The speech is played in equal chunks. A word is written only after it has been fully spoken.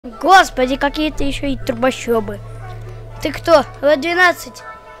Господи, какие-то еще и трубощобы. Ты кто? Вот 12.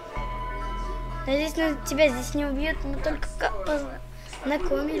 Надеюсь, тебя здесь не убьют, мы только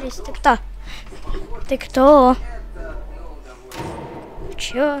познакомились. Ты кто? Ты кто?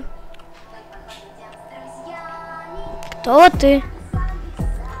 Чё? Кто ты?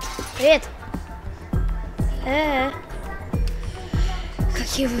 Привет.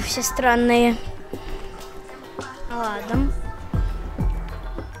 Какие вы все странные. Ладно.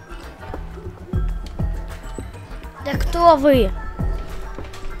 Да кто вы?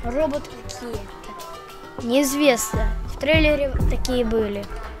 Робот какие-то. Неизвестно. В трейлере такие были.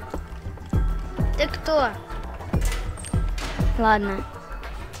 Ты кто? Ладно.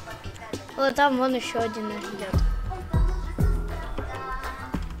 Вот там вон еще один идет.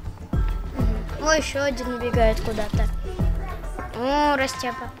 О, еще один убегает куда-то. О,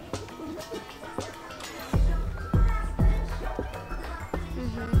 растяпа.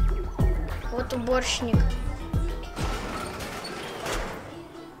 Вот уборщик.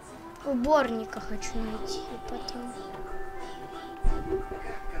 Уборника хочу найти потом.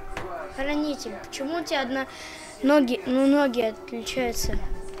 Хранитель. Почему у тебя ноги отличаются?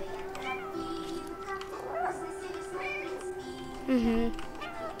 Угу.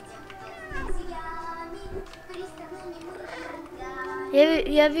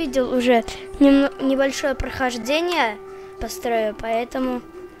 Я видел уже небольшое прохождение построю, поэтому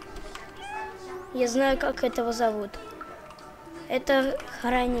я знаю, как этого зовут. Это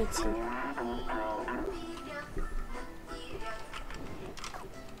хранитель.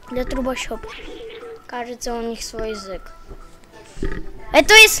 Для трубощоб. Кажется, у них свой язык.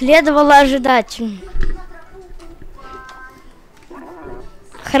 Это и следовало ожидать.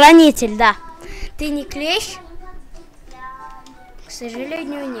 Хранитель, да. Ты не клещ? К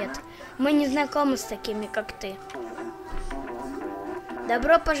сожалению, нет. Мы не знакомы с такими, как ты.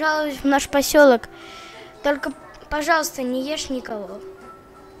 Добро пожаловать в наш поселок. Только, пожалуйста, не ешь никого.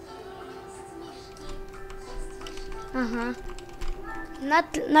 Ага.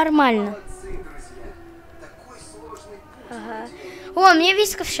 Нормально. Ага. О, мне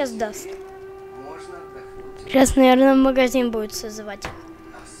висков сейчас даст. Сейчас, наверное, магазин будет созывать.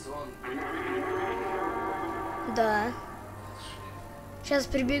 Да. Сейчас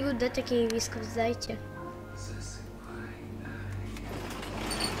прибегут, да, такие висков, сдайте.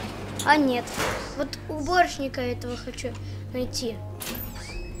 А нет. Вот уборщика этого хочу найти.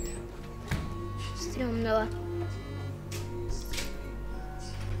 Стрёмного.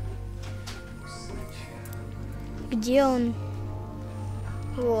 Где он?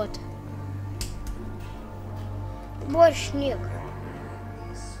 Вот. Борщник.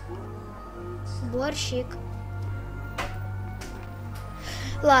 Борщик.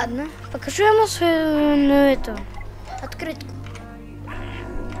 Ладно, покажу ему свою эту открытку.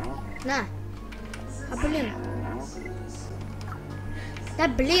 На. А блин. Да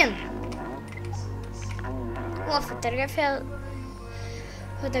блин. О, фотография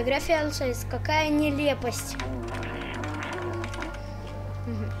Алсайс. Какая нелепость.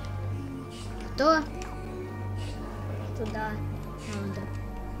 Кто? Туда надо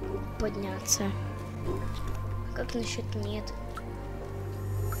подняться. Как насчет нет?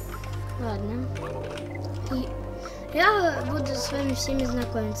 Ладно. И я буду с вами всеми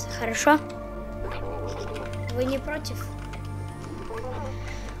знакомиться, хорошо? Вы не против?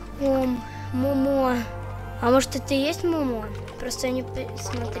 О, Момо. А может, это и есть Момо? Просто я не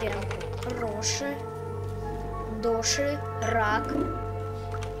смотрел. Роши. Доши. Рак.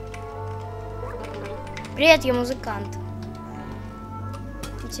 Привет, я музыкант.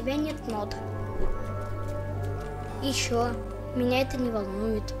 У тебя нет нот. Еще. Меня это не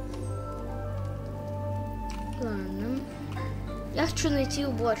волнует. Ладно. Я хочу найти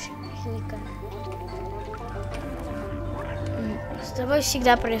уборщика. С тобой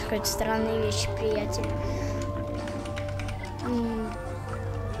всегда происходят странные вещи, приятель.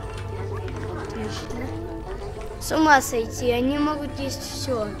 Отлично. С ума сойти, они могут есть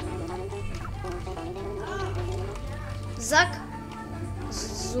все. Зак-зурк.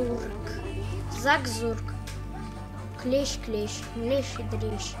 Зак-зурк. Клещ-клещ.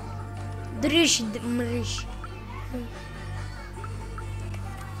 Млещ-дрищ. Дрыщ-мрыщ.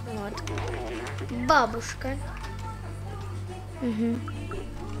 Вот. Бабушка. Угу.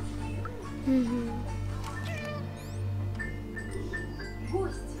 Угу.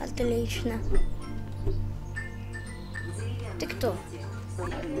 Отлично. Ты кто?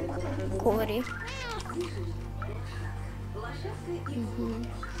 Кори. Угу.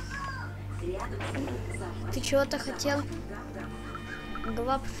 Ты чего-то хотел?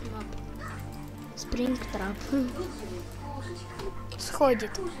 Глап-шмап. Спрингтрап.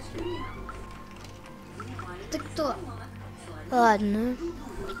 сходит. Ты кто? Ладно.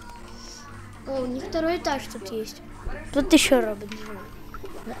 О, у них второй этаж тут есть. Тут еще робот.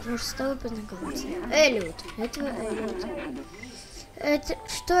 Может, с тобой познакомиться. Эллиот. Это Эллиот. Это,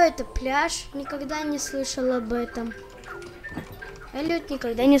 что это, пляж? Никогда не слышал об этом. Эллиот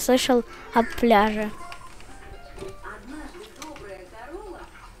никогда не слышал о пляже.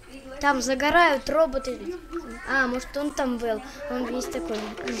 Там загорают роботы. А, может, он там был. Он весь такой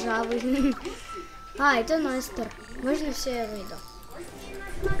ржавый. А, это Настер. Можно все, я выйду?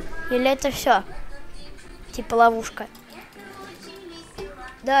 Или это все? Типа ловушка.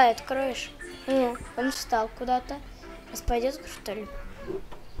 Да, откроешь. Он встал куда-то. Сейчас пойдет, что ли?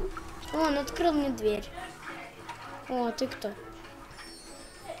 О, он открыл мне дверь. О, ты кто?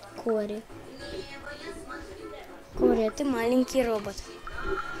 Кори. Кори, ты маленький робот.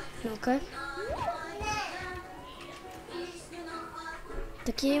 Ну-ка.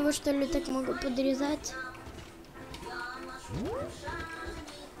 Так я его, что ли, так могу подрезать?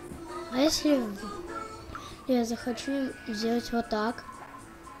 А если я захочу сделать вот так?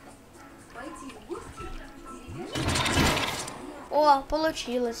 О,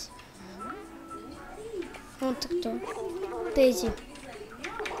 получилось. Вот ты кто? Дейзи.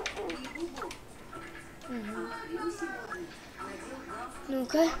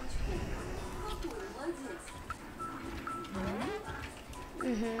 Ну-ка.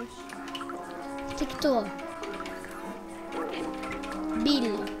 Ты кто?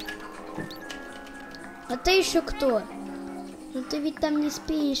 Билли. А ты еще кто? Ну ты ведь там не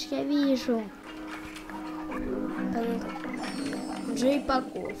спишь, я вижу.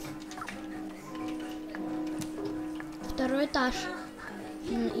 Джейпаков. Второй этаж.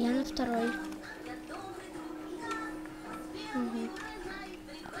 Я на второй.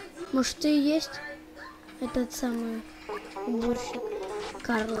 Может, ты и есть этот самый уборщик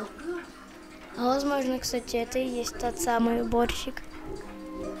Карла? А возможно, кстати, это и есть тот самый уборщик.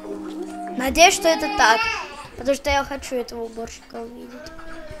 Надеюсь, что это так. Потому что я хочу этого уборщика увидеть.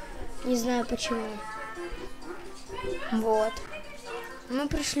 Не знаю почему. Вот. Мы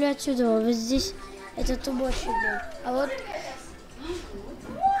пришли отсюда. Вот здесь этот уборщик был.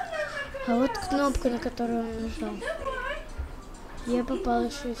 А вот кнопка, на которую он нажал. Я попал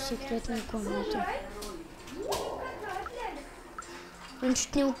еще в секретную комнату. Он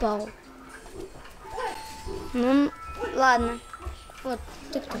чуть не упал. Ну, ладно. Вот,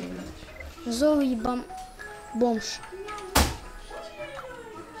 ты кто? Зоуи бомж.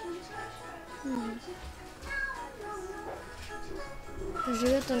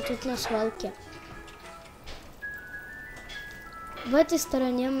 Живет он тут на свалке. В этой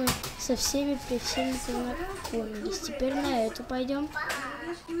стороне мы со всеми при всеми познакомились. Теперь на эту пойдем.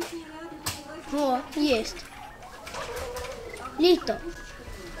 О, есть. Лито.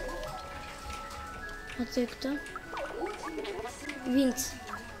 А ты кто? Винц.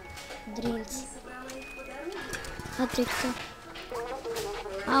 Дринц. А ты кто?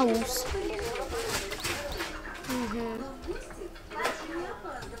 Аус.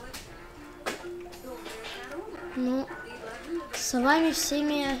 Ну, с вами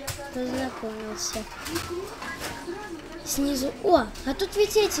всеми познакомился. Снизу. О, а тут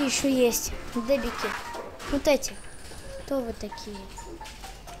ведь эти еще есть. Дебики. Вот эти. Кто вы такие?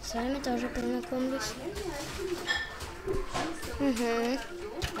 С вами тоже познакомлюсь.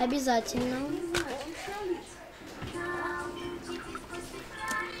 Обязательно.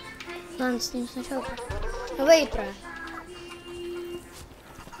 Ладно, с ним сначала. Вейпра.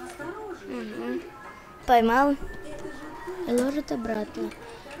 Поймал. И ложит обратно.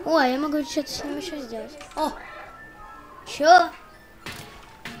 О, я могу что-то с ним еще сделать. О! Чё?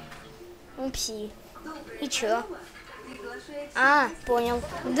 Упси. И чё? А, понял.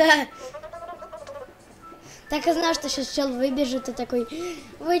 Да. Так и знал, что сейчас чел выбежит и такой: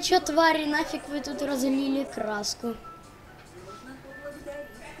 вы чё, твари, нафиг вы тут разлили краску?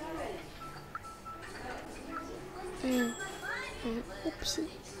 Упси.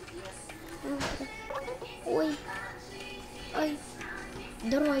 Ой. Ой.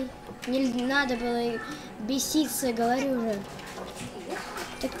 Дрой. Не надо было беситься, говорю же.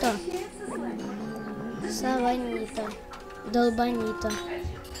 Ты кто? Саванита. Долбанита.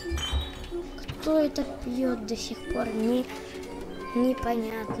 Кто это пьет до сих пор?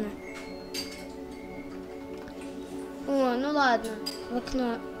 Непонятно. О, ну ладно. В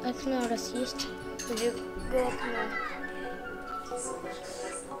окно раз есть. В окно.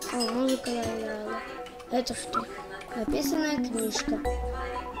 О, музыка играла. Это что? Записанная книжка.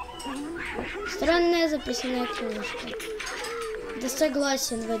 Странная записанная книжка. Да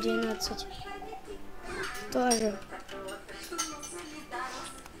согласен, В12. Тоже.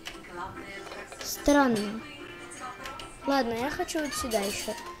 Странно. Ладно, я хочу вот сюда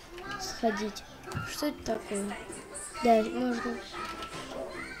еще сходить. Что это такое? Да, можно.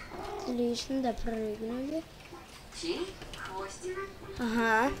 Отлично, да, прыгнули.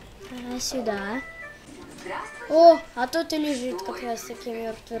 Ага, сюда. О, а тут и лежит как раз таки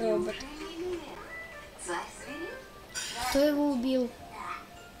мертвый робот. Кто его убил?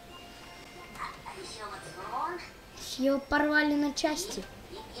 Его порвали на части.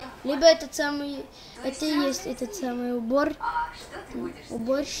 Либо этот самый, это и есть этот самый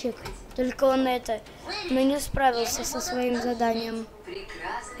уборщик. Только он не справился со своим заданием.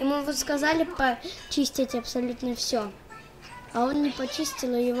 Ему вот сказали почистить абсолютно все. А он не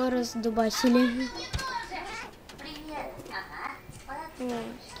почистил, и его раздубасили. Вот.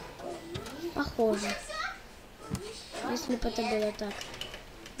 Похоже. Если бы это было так.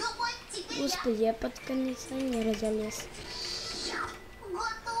 Господи, я под кондиционер залез.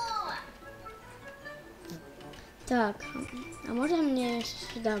 Так, а можно мне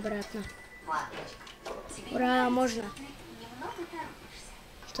сюда обратно? Ура, можно.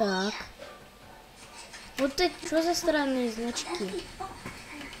 Так. Вот это что за странные значки?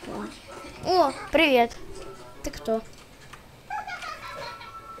 О, привет. Ты кто?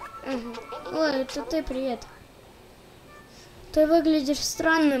 Угу. Ой, это ты, привет. Ты выглядишь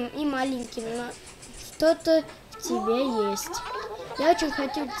странным и маленьким, но что-то в тебе есть. Я очень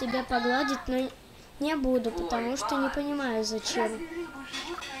хочу тебя погладить, но не буду, потому что не понимаю, зачем.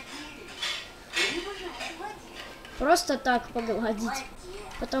 Просто так погладить.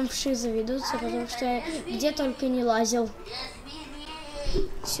 Потом вши заведутся, потому что я где только не лазил.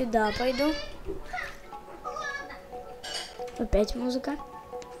 Сюда пойду. Опять музыка.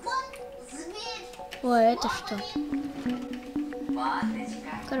 Ой, это что?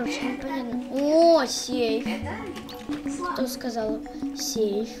 Короче, непонятно. О, сейф. Кто сказал?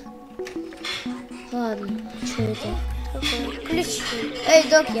 Сейф. Ладно, что это? Ключи. Эй,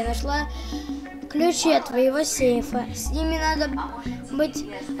 док, я нашла ключи от твоего сейфа. С ними надо быть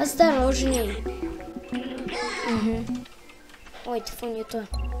осторожней. Угу. Ой, тьфу, не то.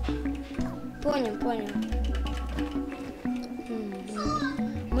 Понял.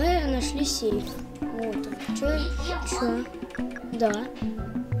 Мы нашли сейф. Вот он. Чё? Да.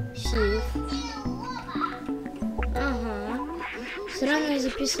 Сейф. Ага. Странная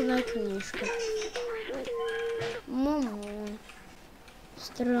записанная книжка. Мамо.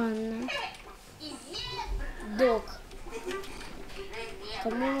 Странно. Док.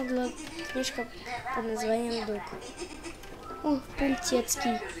 Кому могла книжка под названием Док? О,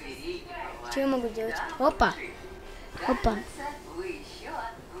 Пультецкий. Что я могу делать? Опа.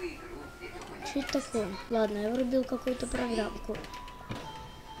 Что это такое? Ладно, я врубил какую-то программку.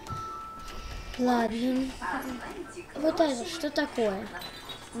 Ладно. Вот это, что такое?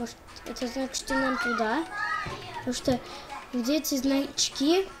 Может, это значит, что нам туда? Потому что где эти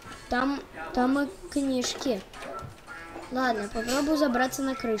значки, там и книжки. Ладно, попробую забраться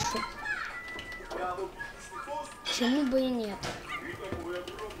на крышу. Почему бы и нет?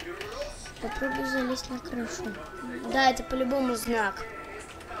 Попробую залезть на крышу. Да, это по-любому знак.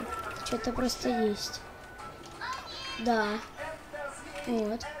 Что-то просто есть. Да.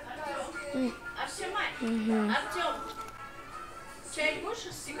 Вот. Угу.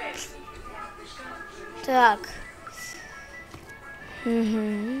 Так.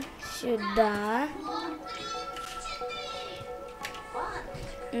 Угу. Сюда.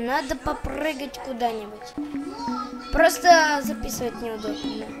 Надо попрыгать куда-нибудь. Просто записывать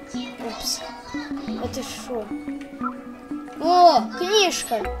неудобно. Упс. Это шо? О,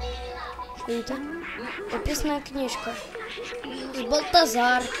 книжка. Что это? Записанная книжка.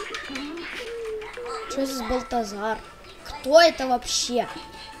 Балтазар. Что за Балтазар? Кто это вообще?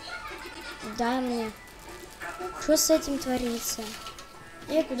 Дай мне. Что с этим творится?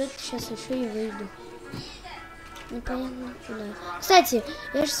 Я куда-то сейчас еще и выйду. Непонятно куда. Кстати,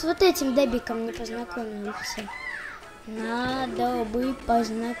 я же с вот этим Дебиком не познакомился. Надо бы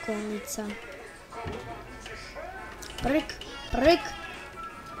познакомиться. Прыг.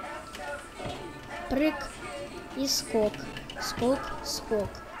 И скок. Скок.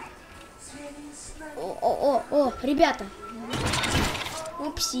 О, ребята.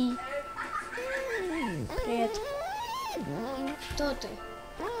 Упси. Привет. Кто ты?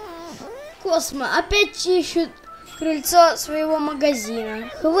 Космо, опять ищут крыльцо своего магазина.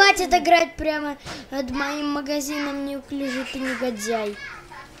 Хватит играть прямо над моим магазином, неуклюжий ты негодяй.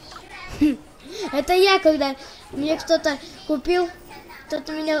 Это я, когда мне кто-то купил,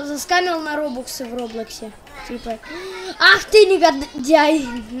 кто-то меня заскамил на робуксы в Роблоксе. Типа, ах ты негодяй!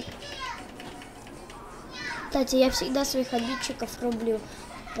 Кстати, я всегда своих обидчиков рублю.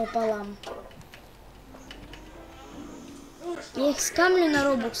 пополам. Я их скамлю на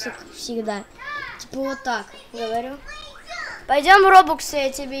робоксах всегда. Типа вот так говорю. Пойдем в робоксы,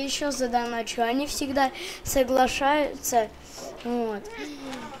 я тебе еще задоначу. Они всегда соглашаются. Вот.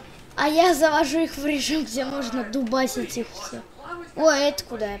 А я завожу их в режим, где можно дубасить их все. Ой, это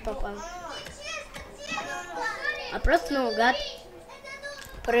куда я попал? А просто наугад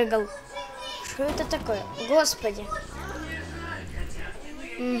прыгал. Что это такое? Господи.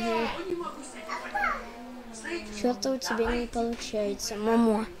 Угу. Что-то у тебя не получается,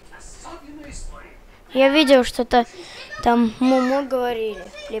 Момо. Я видел, что-то там Момо говорили.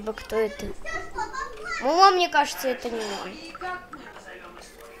 Либо кто это? Момо, мне кажется, это не он.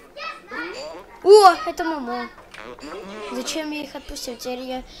 О, это Момо. Зачем я их отпустил? Теперь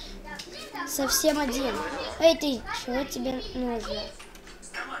я совсем один. Эй, ты, чего тебе нужно?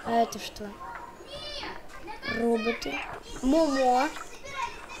 А это что? Роботы. Момо.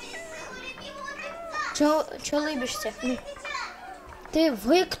 Чё улыбишься?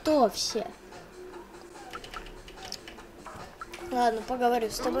 Вы кто все? Ладно, поговорю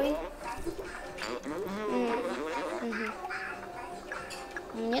с тобой. Угу.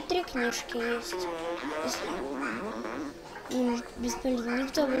 У меня 3 книжки есть. Бесполезно,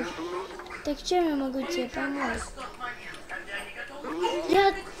 никто бы... Так чем я могу тебе помочь?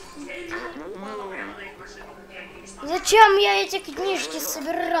 Зачем я эти книжки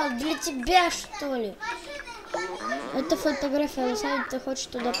собирал? Для тебя, что ли? Это фотография, на самом деле ты хочешь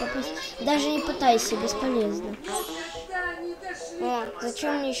туда попасть. Даже не пытайся, бесполезно. О,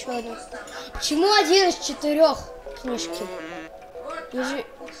 зачем мне еще один? Почему 1 из 4 книжки?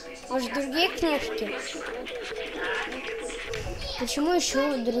 Может, другие книжки? Почему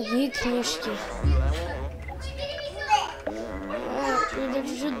еще другие книжки? Я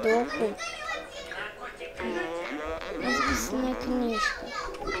держу доку. Записанная книжка.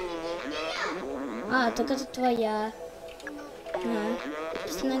 А, так это твоя.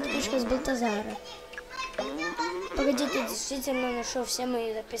 Записанная книжка с Балтазара. Погоди, ты действительно нашел все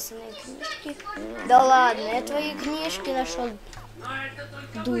мои записанные книжки? Да ладно, я твои книжки нашел.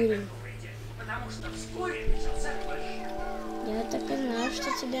 Дурень. Я так и знаю,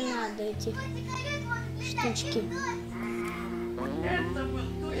 что тебе надо, эти штучки.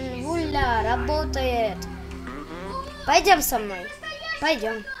 Гуля, работает. Пойдем со мной.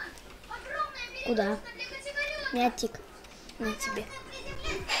 Пойдем. Куда? Мятик. На тебе.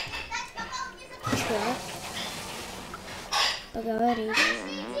 Чё? Поговорить.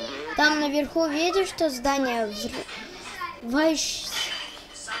 Там наверху видишь, что здание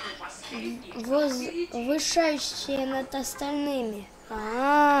возвышающее над остальными.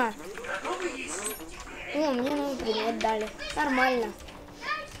 О, мне новый предмет дали. Нормально.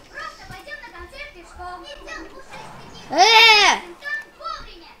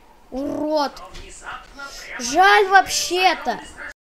 Урод! Жаль вообще-то.